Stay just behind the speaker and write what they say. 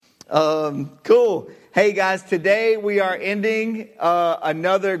Cool. Hey guys, today we are ending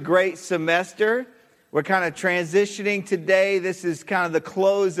another great semester. We're kind of transitioning today. This is kind of the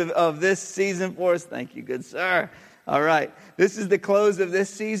close of this season for us. Thank you, good sir. All right. This is the close of this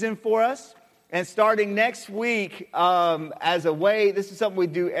season for us. And starting next week, as a way, this is something we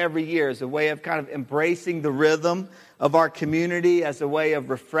do every year, as a way of kind of embracing the rhythm of our community, as a way of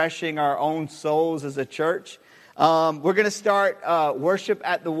refreshing our own souls as a church. We're going to start worship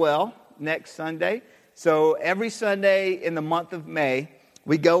at the well next Sunday. So every Sunday in the month of May,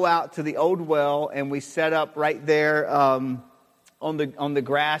 we go out to the old well and we set up right there on the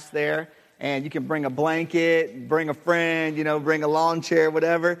grass there. And you can bring a blanket, bring a friend, bring a lawn chair,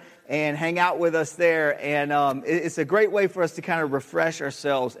 whatever, and hang out with us there. And it's a great way for us to kind of refresh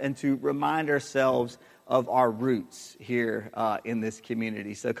ourselves and to remind ourselves of our roots here in this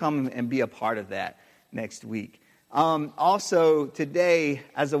community. So come and be a part of that next week. Also, today,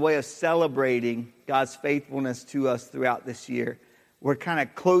 as a way of celebrating God's faithfulness to us throughout this year, we're kind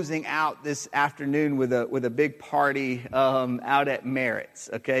of closing out this afternoon with a big party out at Merritt's.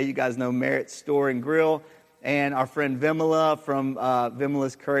 Okay, you guys know Merritt's Store and Grill, and our friend Vimala from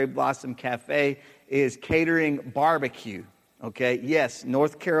Vimala's Curry Blossom Cafe is catering barbecue. Okay, yes,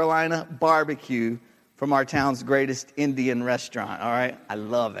 North Carolina barbecue from our town's greatest Indian restaurant. All right, I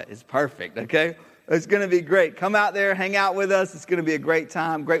love it. It's perfect. Okay. It's going to be great. Come out there, hang out with us. It's going to be a great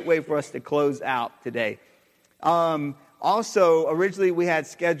time. Great way for us to close out today. Also, originally we had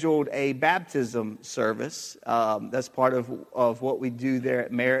scheduled a baptism service. That's part of what we do there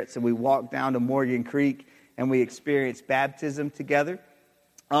at Merritt's. And we walk down to Morgan Creek and we experience baptism together.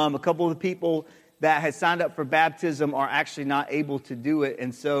 A couple of the people that had signed up for baptism are actually not able to do it.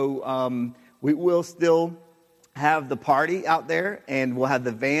 And so we will still have the party out there, and we'll have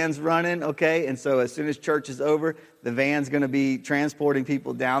the vans running, okay? And so as soon as church is over, the van's going to be transporting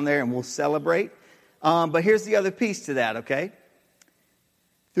people down there, and we'll celebrate. But here's the other piece to that, okay?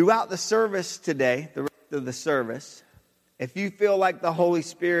 Throughout the service today, the rest of the service, if you feel like the Holy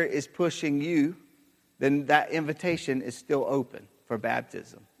Spirit is pushing you, then that invitation is still open for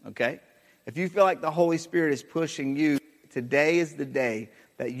baptism, okay? If you feel like the Holy Spirit is pushing you, today is the day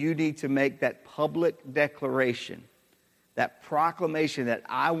that you need to make that public declaration, that proclamation that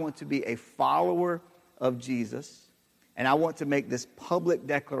I want to be a follower of Jesus, and I want to make this public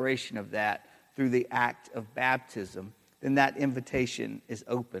declaration of that through the act of baptism, then that invitation is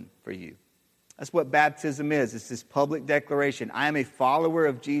open for you. That's what baptism is. It's this public declaration. I am a follower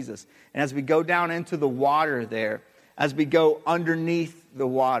of Jesus. And as we go down into the water there, as we go underneath the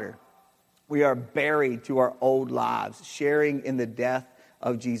water, we are buried to our old lives, sharing in the death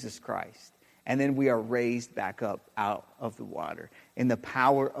of Jesus Christ. And then we are raised back up out of the water in the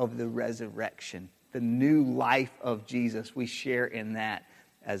power of the resurrection, the new life of Jesus. We share in that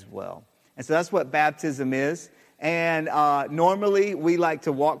as well. And so that's what baptism is. And normally we like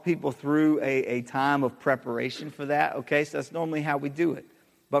to walk people through a time of preparation for that. Okay, so that's normally how we do it.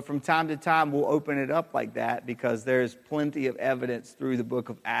 But from time to time, we'll open it up like that because there's plenty of evidence through the book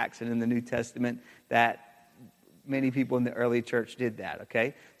of Acts and in the New Testament that many people in the early church did that,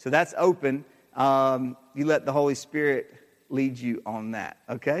 okay? So that's open. You let the Holy Spirit lead you on that,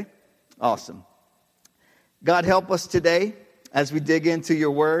 okay? Awesome. God, help us today as we dig into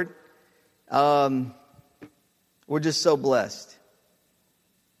your word. We're just so blessed.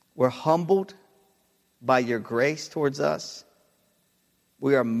 We're humbled by your grace towards us.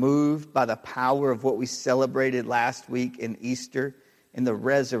 We are moved by the power of what we celebrated last week in Easter, in the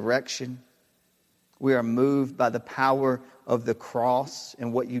resurrection. We are moved by the power of the cross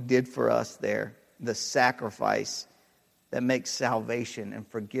and what you did for us there, the sacrifice that makes salvation and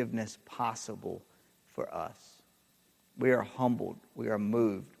forgiveness possible for us. We are humbled, we are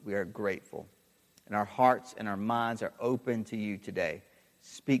moved, we are grateful. And our hearts and our minds are open to you today.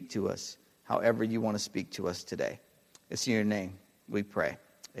 Speak to us however you want to speak to us today. It's in your name we pray.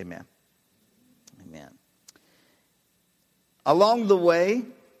 Amen. Amen. Along the way,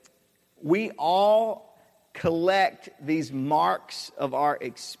 we all collect these marks of our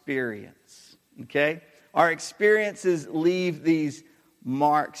experience, okay? Our experiences leave these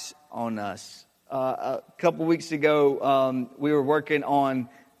marks on us. A couple weeks ago, we were working on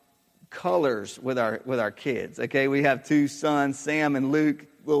colors with our kids, okay? We have two sons, Sam and Luke,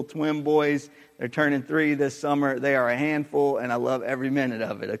 little twin boys. They're turning 3 this summer. They are a handful, and I love every minute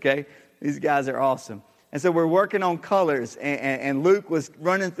of it, okay? These guys are awesome. And so we're working on colors, and Luke was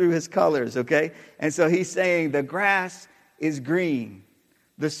running through his colors, okay? And so he's saying the grass is green,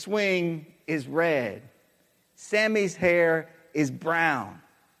 the swing is red, Sammy's hair is brown,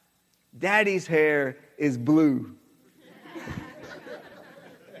 Daddy's hair is blue.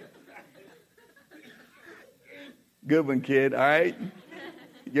 Good one, kid, all right?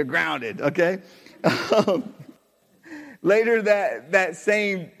 You're grounded, okay? Later that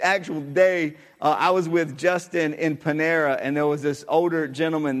same actual day, I was with Justin in Panera, and there was this older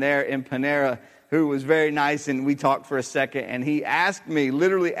gentleman there in Panera who was very nice, and we talked for a second, and he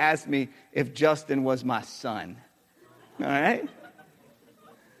literally asked me if Justin was my son, all right?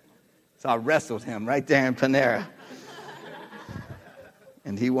 So I wrestled him right there in Panera.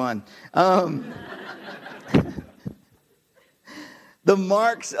 And he won. The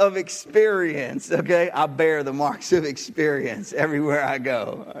marks of experience, okay? I bear the marks of experience everywhere I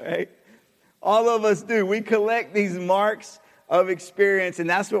go, all right? All of us do. We collect these marks of experience, and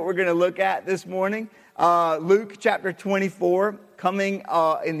that's what we're going to look at this morning. Luke chapter 24, coming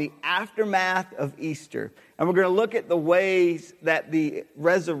in the aftermath of Easter. And we're going to look at the ways that the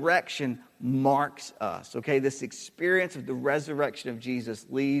resurrection marks us, okay? This experience of the resurrection of Jesus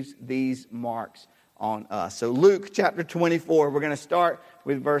leaves these marks on us. So Luke chapter 24, we're going to start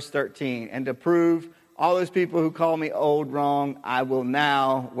with verse 13. And to prove all those people who call me old wrong, I will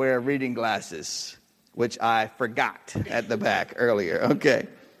now wear reading glasses, which I forgot at the back earlier. Okay,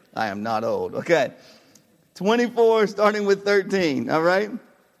 I am not old. Okay, 24 starting with 13, all right?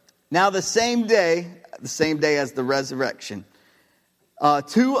 Now the same day as the resurrection,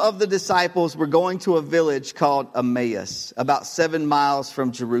 two of the disciples were going to a village called Emmaus, about 7 miles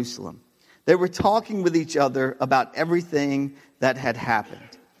from Jerusalem. They were talking with each other about everything that had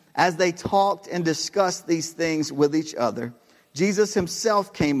happened. As they talked and discussed these things with each other, Jesus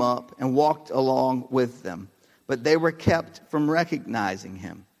himself came up and walked along with them, but they were kept from recognizing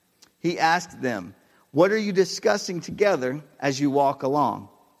him. He asked them, "What are you discussing together as you walk along?"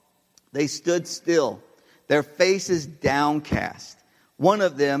 They stood still, their faces downcast. One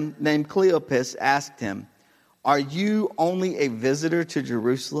of them, named Cleopas, asked him, "Are you only a visitor to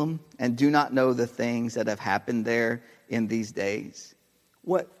Jerusalem and do not know the things that have happened there in these days?"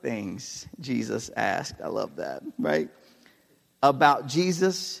 "What things?" Jesus asked. I love that, right? "About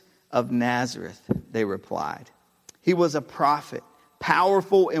Jesus of Nazareth," they replied. "He was a prophet,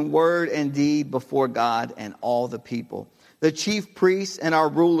 powerful in word and deed before God and all the people. The chief priests and our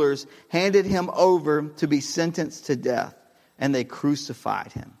rulers handed him over to be sentenced to death, and they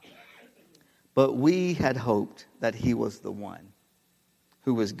crucified him. But we had hoped that he was the one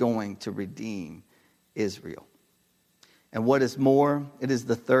who was going to redeem Israel. And what is more, it is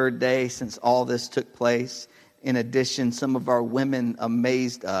the third day since all this took place. In addition, some of our women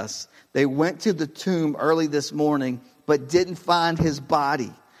amazed us. They went to the tomb early this morning, but didn't find his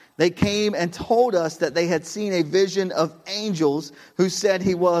body. They came and told us that they had seen a vision of angels who said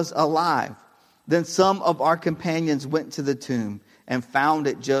he was alive. Then some of our companions went to the tomb and found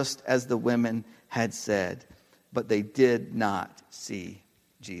it just as the women had said, but they did not see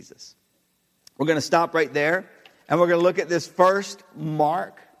Jesus." We're going to stop right there, and we're going to look at this first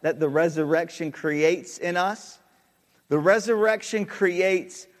mark that the resurrection creates in us. The resurrection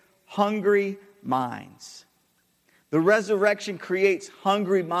creates hungry minds. The resurrection creates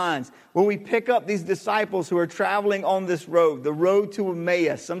hungry minds. When we pick up these disciples who are traveling on this road, the road to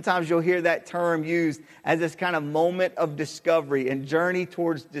Emmaus, sometimes you'll hear that term used as this kind of moment of discovery and journey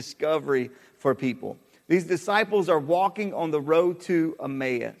towards discovery for people. These disciples are walking on the road to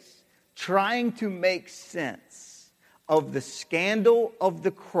Emmaus, trying to make sense of the scandal of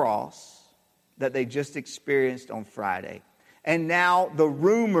the cross that they just experienced on Friday, and now the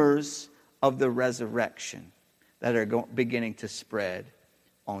rumors of the resurrection that are beginning to spread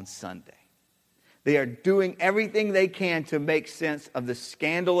on Sunday. They are doing everything they can to make sense of the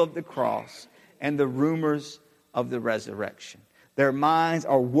scandal of the cross and the rumors of the resurrection. Their minds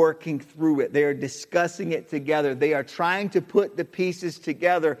are working through it. They are discussing it together. They are trying to put the pieces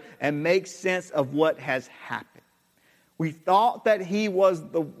together and make sense of what has happened. We thought that he was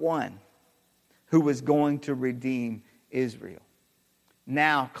the one who was going to redeem Israel.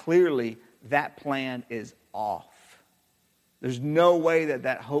 Now, clearly, that plan is off. There's no way that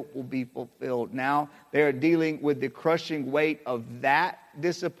that hope will be fulfilled. Now they are dealing with the crushing weight of that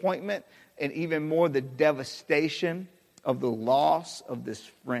disappointment, and even more the devastation of the loss of this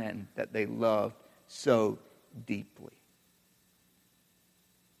friend that they loved so deeply.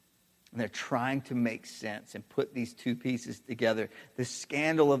 And they're trying to make sense and put these two pieces together. The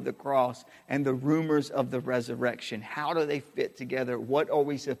scandal of the cross and the rumors of the resurrection. How do they fit together? What are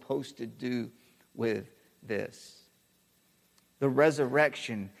we supposed to do with this? The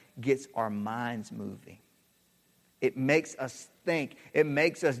resurrection gets our minds moving. It makes us think. It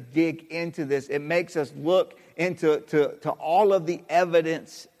makes us dig into this. It makes us look into all of the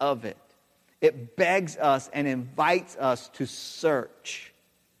evidence of it. It begs us and invites us to search,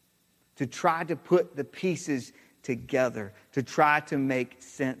 to try to put the pieces together to try to make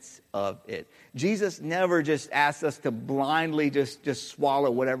sense of it. Jesus never just asks us to blindly just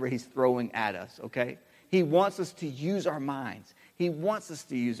swallow whatever he's throwing at us, okay? He wants us to use our minds. He wants us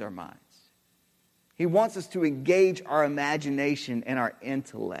to use our minds. He wants us to engage our imagination and our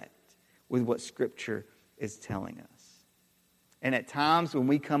intellect with what Scripture is telling us. And at times when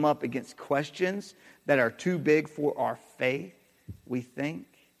we come up against questions that are too big for our faith, we think,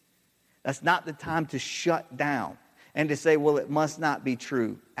 that's not the time to shut down and to say, well, it must not be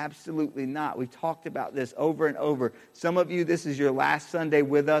true. Absolutely not. We've talked about this over and over. Some of you, this is your last Sunday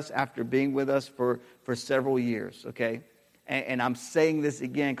with us after being with us for several years, okay? And I'm saying this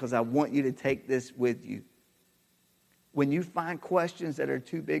again because I want you to take this with you. When you find questions that are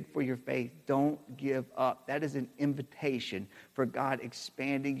too big for your faith, don't give up. That is an invitation for God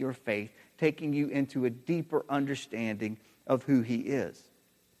expanding your faith, taking you into a deeper understanding of who he is.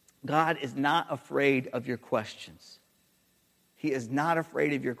 God is not afraid of your questions. He is not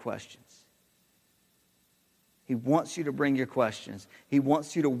afraid of your questions. He wants you to bring your questions. He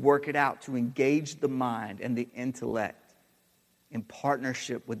wants you to work it out, to engage the mind and the intellect in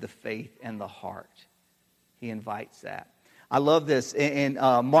partnership with the faith and the heart. He invites that. I love this. In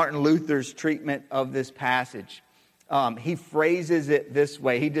Martin Luther's treatment of this passage, he phrases it this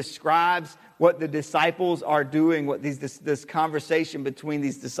way. He describes what the disciples are doing, what this conversation between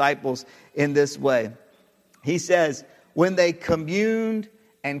these disciples in this way. He says, when they communed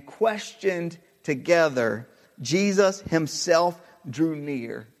and questioned together, Jesus himself drew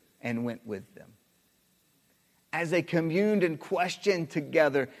near and went with them. As they communed and questioned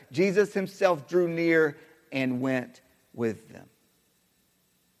together, Jesus himself drew near and went with them.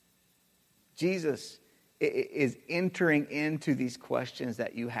 Jesus is entering into these questions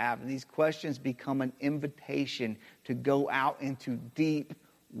that you have. And these questions become an invitation to go out into deep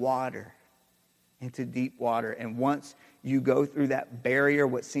water. Into deep water. And once you go through that barrier,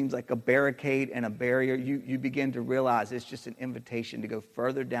 what seems like a barricade and a barrier, you begin to realize it's just an invitation to go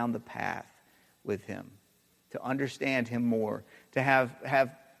further down the path with him. To understand him more. To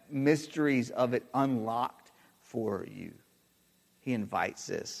have mysteries of it unlocked for you. He invites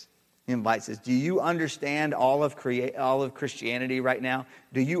this. He invites this. Do you understand all of Christianity right now?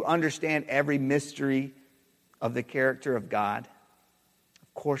 Do you understand every mystery of the character of God?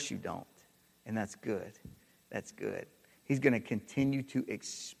 Of course you don't. And that's good. That's good. He's going to continue to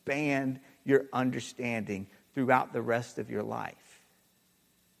expand your understanding throughout the rest of your life.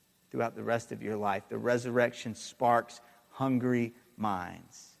 Throughout the rest of your life. The resurrection sparks hungry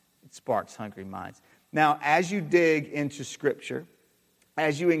minds. It sparks hungry minds. Now, as you dig into Scripture,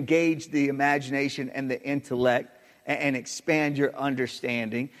 as you engage the imagination and the intellect and expand your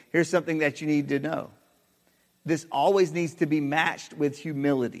understanding, here's something that you need to know. This always needs to be matched with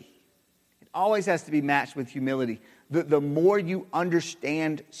humility. It always has to be matched with humility. The more you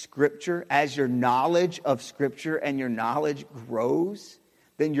understand Scripture, as your knowledge of Scripture and your knowledge grows,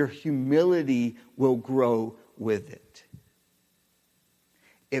 then your humility will grow with it.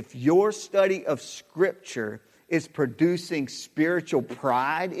 If your study of Scripture is producing spiritual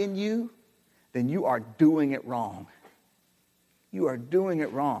pride in you, then you are doing it wrong. You are doing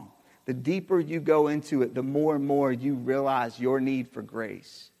it wrong. The deeper you go into it, the more and more you realize your need for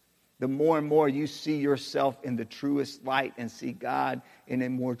grace. The more and more you see yourself in the truest light and see God in a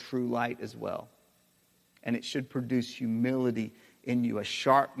more true light as well. And it should produce humility in you. A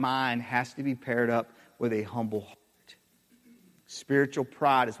sharp mind has to be paired up with a humble heart. Spiritual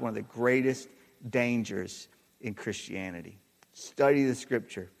pride is one of the greatest dangers in Christianity. Study the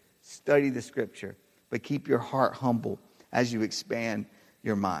Scripture. Study the Scripture. But keep your heart humble as you expand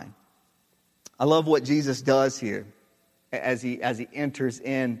your mind. I love what Jesus does here as he enters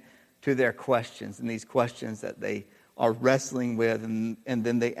in to their questions and these questions that they are wrestling with, and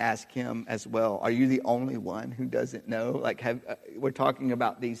then they ask him as well, are you the only one who doesn't know? We're talking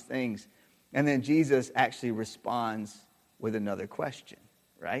about these things. And then Jesus actually responds with another question,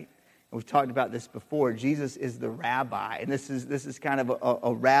 right? And we've talked about this before. Jesus is the rabbi, and this is kind of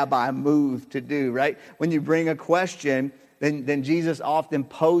a rabbi move to do, right? When you bring a question, then Jesus often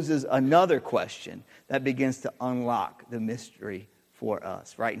poses another question that begins to unlock the mystery for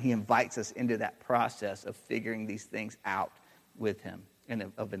us, right? And he invites us into that process of figuring these things out with him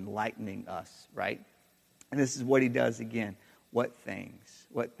and of enlightening us, right? And this is what he does again. What things?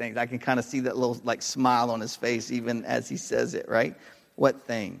 What things? I can kind of see that little smile on his face even as he says it, right? What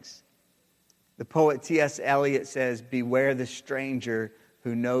things? The poet T.S. Eliot says, beware the stranger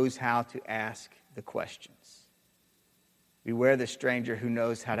who knows how to ask the questions. Beware the stranger who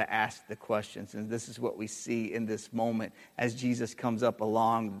knows how to ask the questions. And this is what we see in this moment as Jesus comes up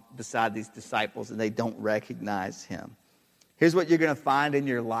along beside these disciples and they don't recognize him. Here's what you're going to find in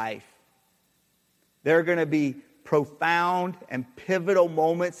your life. There are going to be profound and pivotal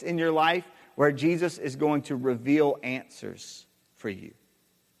moments in your life where Jesus is going to reveal answers for you.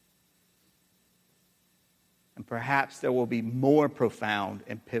 And perhaps there will be more profound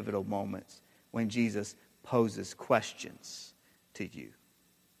and pivotal moments when Jesus poses questions to you.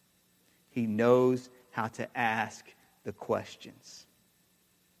 He knows how to ask the questions.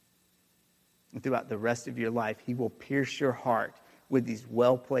 And throughout the rest of your life, he will pierce your heart with these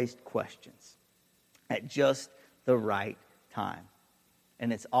well-placed questions at just the right time.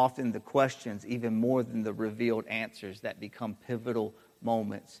 And it's often the questions, even more than the revealed answers, that become pivotal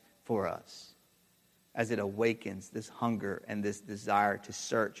moments for us as it awakens this hunger and this desire to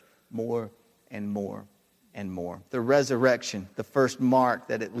search more and more and more. The resurrection, the first mark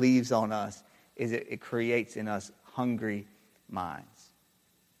that it leaves on us, is it creates in us hungry minds.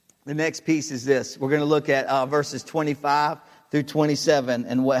 The next piece is this. We're going to look at verses 25 through 27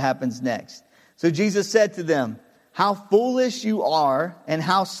 and what happens next. So Jesus said to them, "How foolish you are, and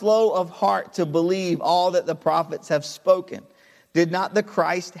how slow of heart to believe all that the prophets have spoken. Did not the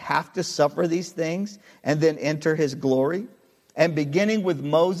Christ have to suffer these things and then enter his glory?" And beginning with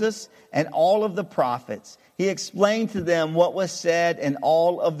Moses and all of the prophets, he explained to them what was said in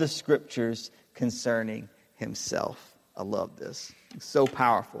all of the scriptures concerning himself. I love this. It's so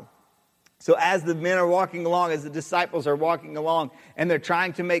powerful. So as the men are walking along, as the disciples are walking along, and they're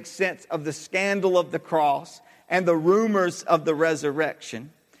trying to make sense of the scandal of the cross and the rumors of the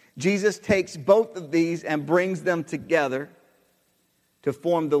resurrection, Jesus takes both of these and brings them together to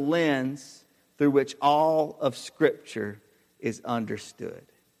form the lens through which all of Scripture is understood.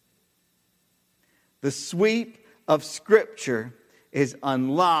 The sweep of Scripture is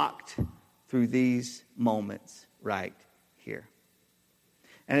unlocked through these moments right here.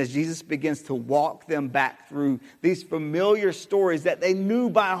 And as Jesus begins to walk them back through these familiar stories that they knew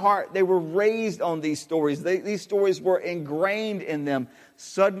by heart, they were raised on these stories. These stories were ingrained in them.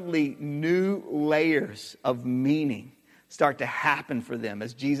 Suddenly, new layers of meaning start to happen for them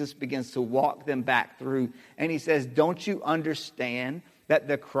as Jesus begins to walk them back through. And he says, don't you understand that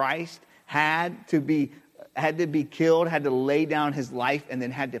the Christ had to be killed, had to lay down his life, and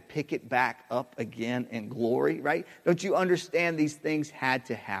then had to pick it back up again in glory, right? Don't you understand these things had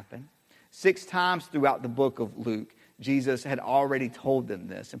to happen? 6 times throughout the book of Luke, Jesus had already told them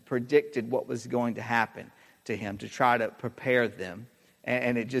this and predicted what was going to happen to him to try to prepare them.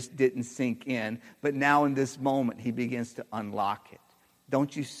 And it just didn't sink in. But now in this moment, he begins to unlock it.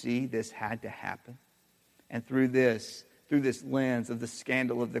 Don't you see this had to happen? And through this lens of the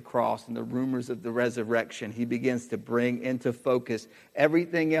scandal of the cross and the rumors of the resurrection, he begins to bring into focus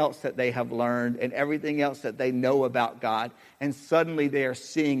everything else that they have learned and everything else that they know about God. And suddenly they are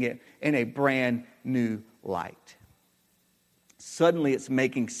seeing it in a brand new light. Suddenly it's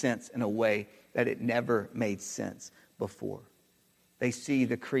making sense in a way that it never made sense before. They see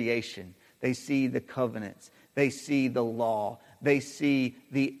the creation. They see the covenants. They see the law. They see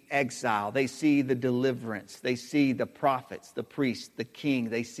the exile. They see the deliverance. They see the prophets, the priests, the king.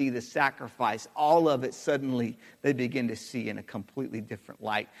 They see the sacrifice. All of it suddenly they begin to see in a completely different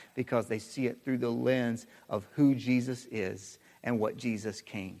light because they see it through the lens of who Jesus is and what Jesus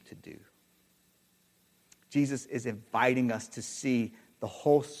came to do. Jesus is inviting us to see the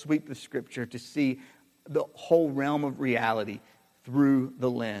whole sweep of Scripture, to see the whole realm of reality through the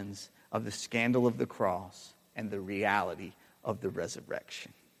lens of the scandal of the cross and the reality of the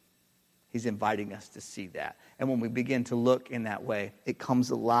resurrection. He's inviting us to see that. And when we begin to look in that way, it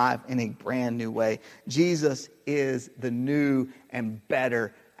comes alive in a brand new way. Jesus is the new and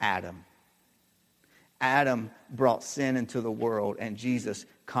better Adam. Adam brought sin into the world, and Jesus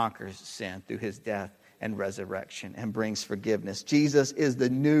conquers sin through his death and resurrection and brings forgiveness. Jesus is the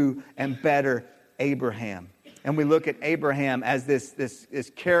new and better Abraham. And we look at Abraham as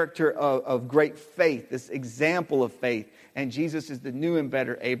this character of great faith, this example of faith. And Jesus is the new and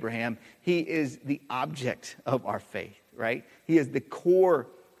better Abraham. He is the object of our faith, right? He is the core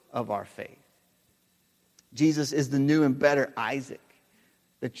of our faith. Jesus is the new and better Isaac,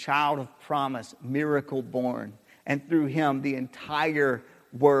 the child of promise, miracle born. And through him, the entire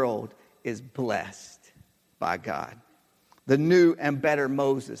world is blessed by God. The new and better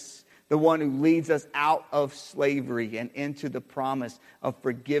Moses, the one who leads us out of slavery and into the promise of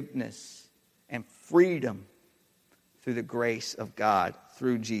forgiveness and freedom through the grace of God,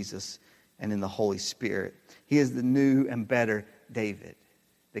 through Jesus and in the Holy Spirit. He is the new and better David,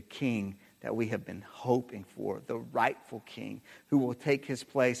 the king that we have been hoping for, the rightful king who will take his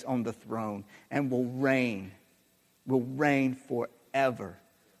place on the throne and will reign forever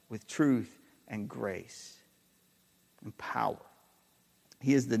with truth and grace and power.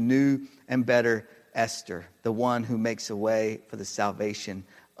 He is the new and better Esther, the one who makes a way for the salvation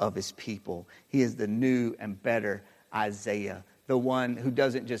of his people. He is the new and better Isaiah, the one who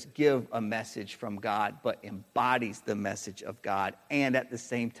doesn't just give a message from God, but embodies the message of God and at the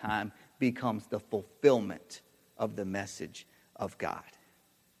same time becomes the fulfillment of the message of God.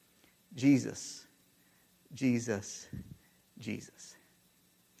 Jesus, Jesus, Jesus.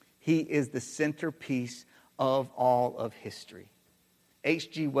 He is the centerpiece of all of history.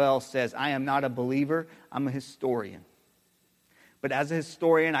 H.G. Wells says, I am not a believer, I'm a historian. But as a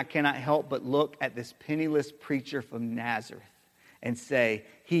historian, I cannot help but look at this penniless preacher from Nazareth and say,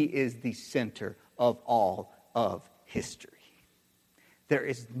 he is the center of all of history. There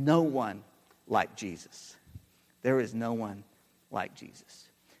is no one like Jesus. There is no one like Jesus.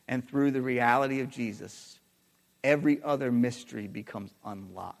 And through the reality of Jesus, every other mystery becomes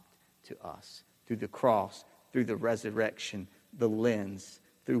unlocked to us through the cross, through the resurrection, the lens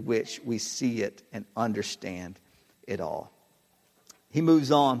through which we see it and understand it all. He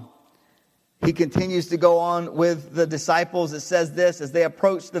moves on. He continues to go on with the disciples. It says this, as they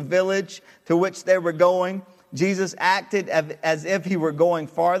approached the village to which they were going, Jesus acted as if he were going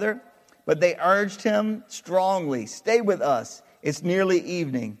farther, but they urged him strongly, stay with us. It's nearly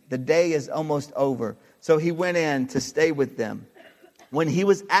evening. The day is almost over. So he went in to stay with them. When he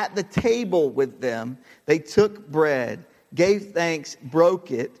was at the table with them, they took bread, gave thanks,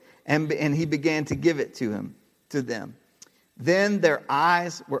 broke it, and he began to give it to them. Then their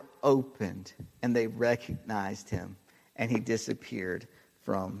eyes were opened, and they recognized him, and he disappeared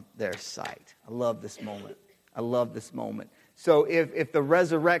from their sight. I love this moment. I love this moment. So if the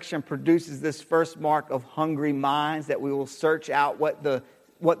resurrection produces this first mark of hungry minds, that we will search out what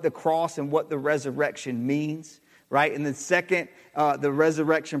the cross and what the resurrection means, right? And then second, the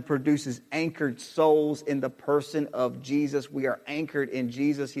resurrection produces anchored souls in the person of Jesus. We are anchored in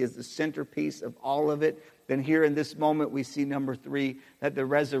Jesus. He is the centerpiece of all of it. Then here in this moment, we see number 3, that the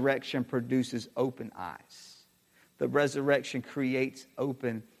resurrection produces open eyes. The resurrection creates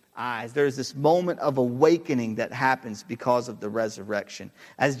open eyes. There's this moment of awakening that happens because of the resurrection.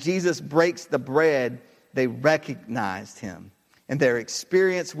 As Jesus breaks the bread, they recognized him, and their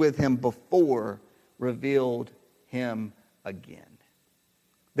experience with him before revealed him again.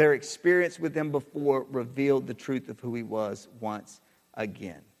 Their experience with him before revealed the truth of who he was once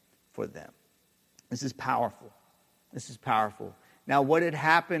again for them. This is powerful. This is powerful. Now, what had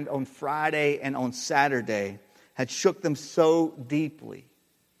happened on Friday and on Saturday had shook them so deeply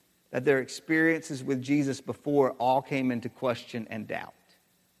that their experiences with Jesus before all came into question and doubt.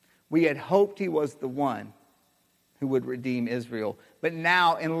 We had hoped he was the one who would redeem Israel. But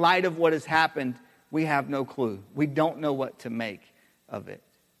now, in light of what has happened, we have no clue. We don't know what to make of it.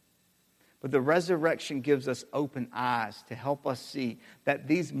 But the resurrection gives us open eyes to help us see that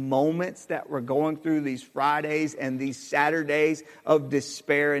these moments that we're going through, these Fridays and these Saturdays of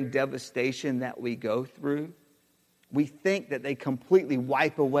despair and devastation that we go through, we think that they completely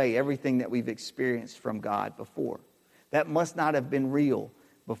wipe away everything that we've experienced from God before. That must not have been real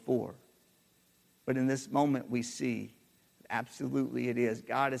before. But in this moment we see, absolutely it is.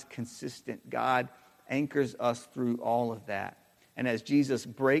 God is consistent. God anchors us through all of that. And as Jesus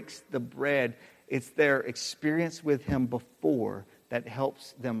breaks the bread, it's their experience with him before that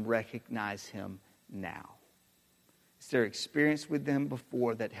helps them recognize him now. It's their experience with him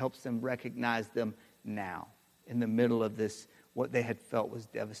before that helps them recognize them now, in the middle of this, what they had felt was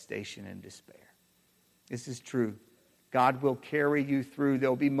devastation and despair. This is true. God will carry you through.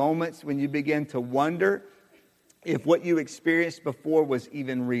 There'll be moments when you begin to wonder if what you experienced before was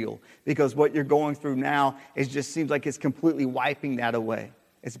even real, because what you're going through now just seems like it's completely wiping that away.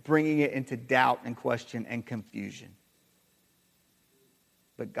 It's bringing it into doubt and question and confusion.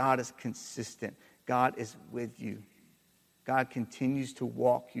 But God is consistent. God is with you. God continues to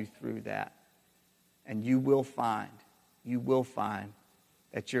walk you through that. And you will find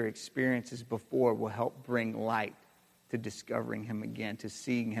that your experiences before will help bring light to discovering him again, to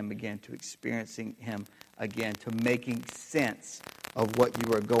seeing him again, to experiencing him again, to making sense of what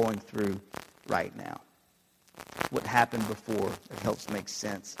you are going through right now. What happened before that helps make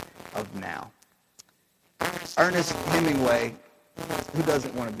sense of now. Ernest Hemingway Who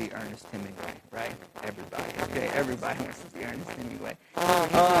doesn't want to be Ernest Hemingway, right? Everybody, okay? Everybody wants to be Ernest Hemingway.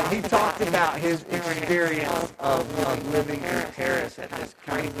 He talked about his experience of living in Paris at this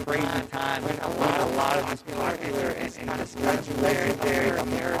kind of crazy time when a lot of these popular and just legendary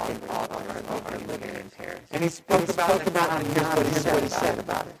American authors are living in Paris. And he spoke about it, and here's what he said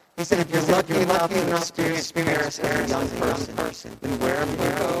about it. He said, if you're lucky enough to experience Paris as a young person, then wherever you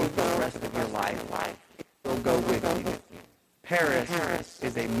go for the rest of your life, it'll go with you. Paris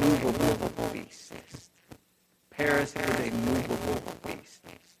is a movable feast. Paris is a movable feast.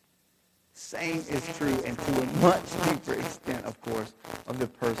 Same is true, and to a much deeper extent, of course, of the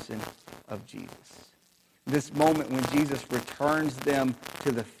person of Jesus. This moment when Jesus returns them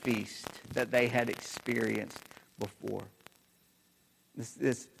to the feast that they had experienced before.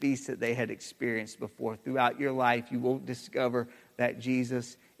 This feast that they had experienced before. Throughout your life, you will discover that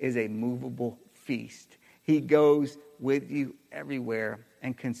Jesus is a movable feast. He goes with you everywhere,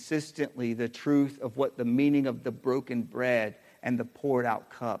 and consistently the truth of what the meaning of the broken bread and the poured out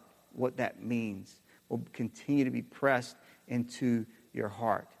cup, what that means, will continue to be pressed into your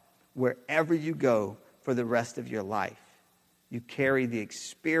heart. Wherever you go for the rest of your life, you carry the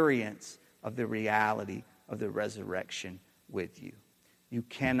experience of the reality of the resurrection with you. You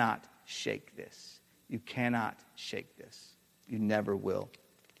cannot shake this. You cannot shake this. You never will.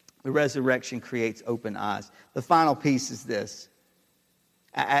 The resurrection creates open eyes. The final piece is this.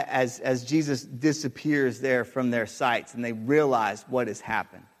 As Jesus disappears there from their sights and they realize what has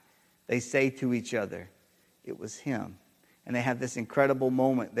happened, they say to each other, it was him. And they have this incredible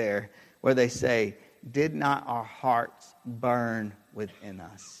moment there where they say, did not our hearts burn within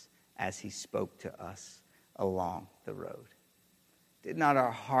us as he spoke to us along the road? Did not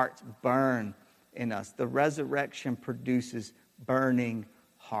our hearts burn in us? The resurrection produces burning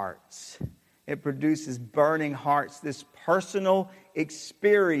hearts. It produces burning hearts, this personal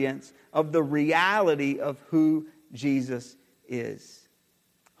experience of the reality of who Jesus is.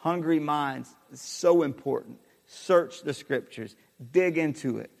 Hungry minds is so important. Search the scriptures. Dig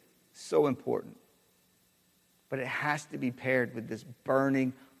into it. So important. But it has to be paired with this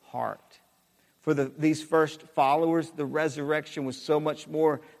burning heart. For these first followers, the resurrection was so much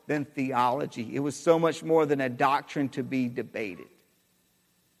more than theology. It was so much more than a doctrine to be debated.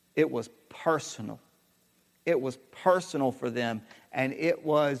 It was personal. It was personal for them, and it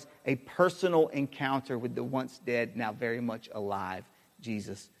was a personal encounter with the once dead, now very much alive,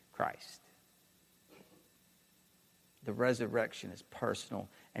 Jesus Christ. The resurrection is personal,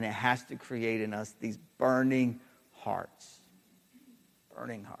 and it has to create in us these burning hearts.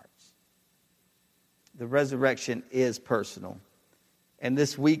 Burning hearts. The resurrection is personal. And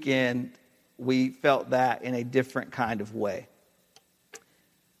this weekend, we felt that in a different kind of way.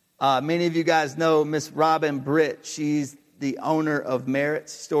 Many of you guys know Miss Robin Britt. She's the owner of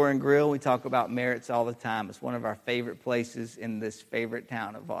Merritt's Store and Grill. We talk about Merritt's all the time. It's one of our favorite places in this favorite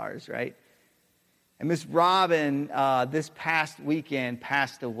town of ours, right? And Miss Robin, this past weekend,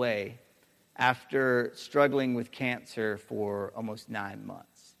 passed away after struggling with cancer for almost 9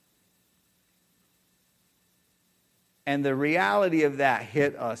 months. And the reality of that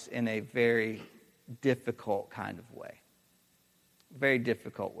hit us in a very difficult kind of way. Very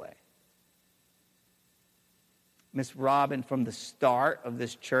difficult way. Miss Robin, from the start of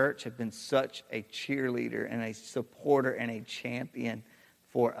this church, had been such a cheerleader and a supporter and a champion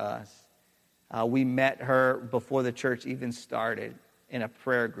for us. We met her before the church even started in a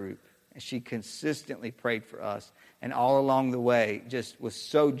prayer group. And she consistently prayed for us. And all along the way, just was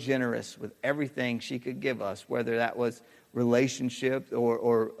so generous with everything she could give us, whether that was relationships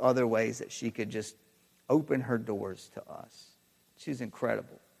or other ways that she could just open her doors to us. She's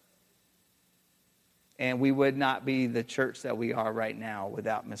incredible. And we would not be the church that we are right now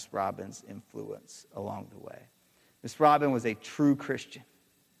without Miss Robin's influence along the way. Miss Robin was a true Christian.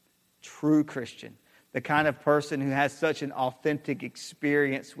 True Christian. The kind of person who has such an authentic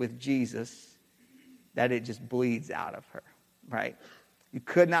experience with Jesus that it just bleeds out of her, right? You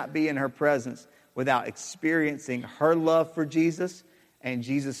could not be in her presence without experiencing her love for Jesus and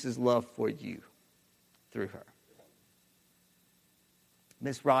Jesus' love for you through her.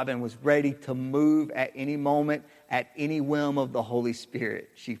 Miss Robin was ready to move at any moment, at any whim of the Holy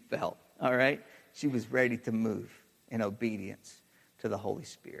Spirit she felt, all right? She was ready to move in obedience to the Holy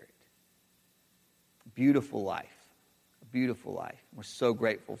Spirit. Beautiful life. A beautiful life. We're so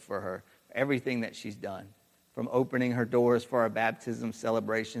grateful for her, for everything that she's done. From opening her doors for our baptism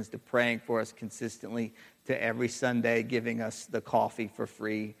celebrations to praying for us consistently, to every Sunday giving us the coffee for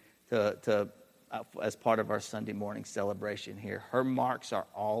free to as part of our Sunday morning celebration here. Her marks are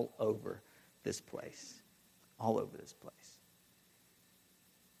all over this place. All over this place.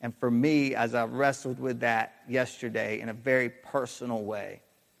 And for me, as I wrestled with that yesterday in a very personal way,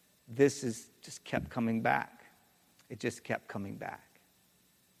 this is just kept coming back. It just kept coming back.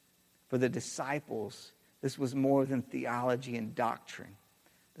 For the disciples, this was more than theology and doctrine.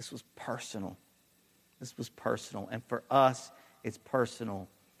 This was personal. This was personal. And for us, it's personal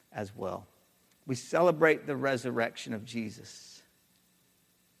as well. We celebrate the resurrection of Jesus.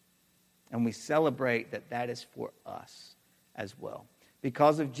 And we celebrate that that is for us as well.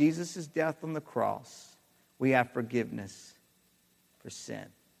 Because of Jesus' death on the cross, we have forgiveness for sin.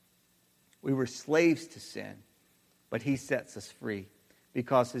 We were slaves to sin, but he sets us free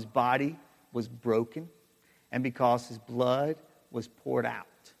because his body was broken and because his blood was poured out.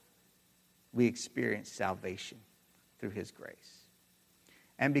 We experience salvation through his grace.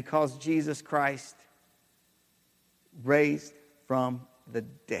 And because Jesus Christ raised from the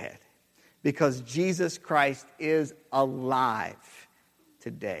dead, because Jesus Christ is alive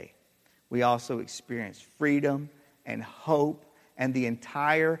today, we also experience freedom and hope, and the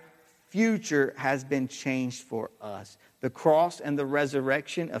entire future has been changed for us. The cross and the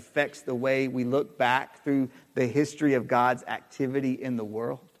resurrection affects the way we look back through the history of God's activity in the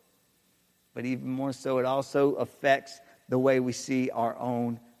world. But even more so, it also affects the way we see our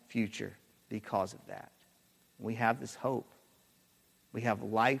own future because of that. We have this hope. We have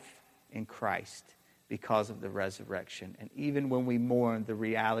life in Christ because of the resurrection. And even when we mourn the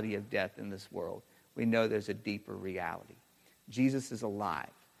reality of death in this world, we know there's a deeper reality. Jesus is alive,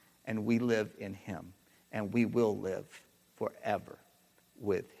 and we live in him, and we will live forever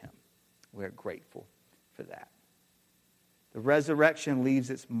with him. We're grateful for that. The resurrection leaves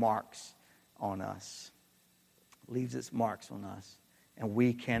its marks on us. Leaves its marks on us. And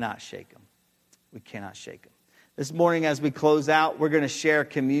we cannot shake them. We cannot shake them. This morning as we close out, we're going to share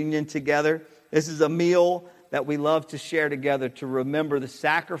communion together. This is a meal that we love to share together to remember the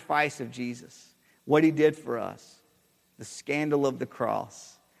sacrifice of Jesus. What he did for us. The scandal of the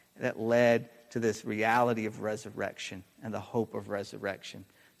cross that led to this reality of resurrection and the hope of resurrection.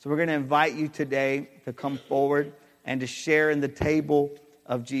 So we're going to invite you today to come forward and to share in the table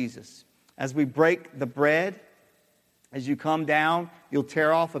of Jesus. As we break the bread, as you come down, you'll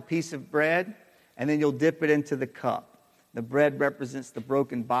tear off a piece of bread, and then you'll dip it into the cup. The bread represents the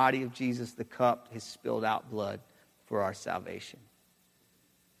broken body of Jesus. The cup, his spilled out blood for our salvation.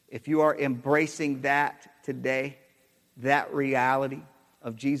 If you are embracing that today, that reality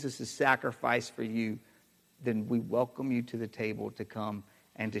of Jesus' sacrifice for you, then we welcome you to the table to come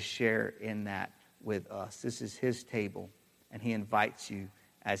and to share in that with us. This is his table, and he invites you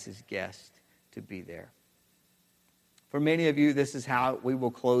as his guest to be there. For many of you, this is how we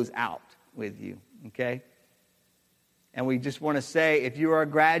will close out with you, okay? And we just want to say, if you are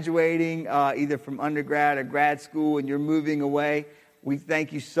graduating either from undergrad or grad school and you're moving away, we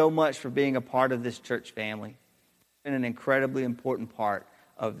thank you so much for being a part of this church family. It's been an incredibly important part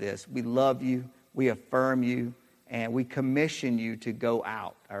of this. We love you, we affirm you, and we commission you to go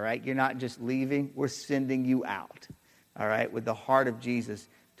out, all right? You're not just leaving, we're sending you out, all right, with the heart of Jesus,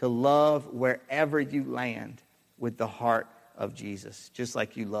 to love wherever you land with the heart of Jesus, just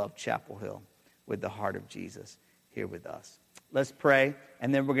like you love Chapel Hill with the heart of Jesus here with us. Let's pray,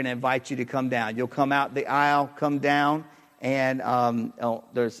 and then we're going to invite you to come down. You'll come out the aisle, come down, and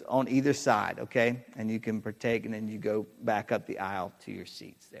there's on either side, okay? And you can partake, and then you go back up the aisle to your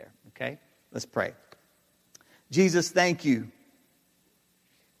seats there, okay? Let's pray. Jesus, thank you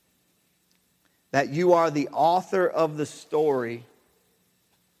that you are the author of the story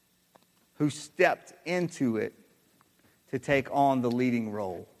who stepped into it to take on the leading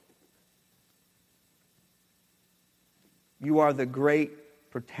role. You are the great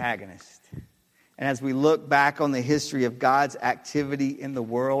protagonist. And as we look back on the history of God's activity in the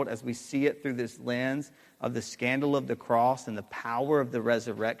world, as we see it through this lens of the scandal of the cross and the power of the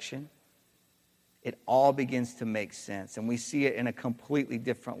resurrection, it all begins to make sense. And we see it in a completely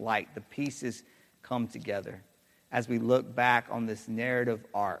different light. The pieces come together as we look back on this narrative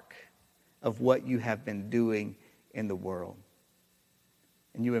arc of what you have been doing in the world.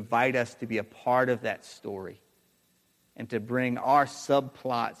 And you invite us to be a part of that story and to bring our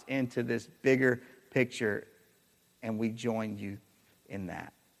subplots into this bigger picture, and we join you in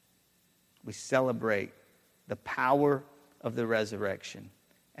that. We celebrate the power of the resurrection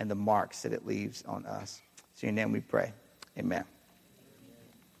and the marks that it leaves on us. So in your name we pray. Amen.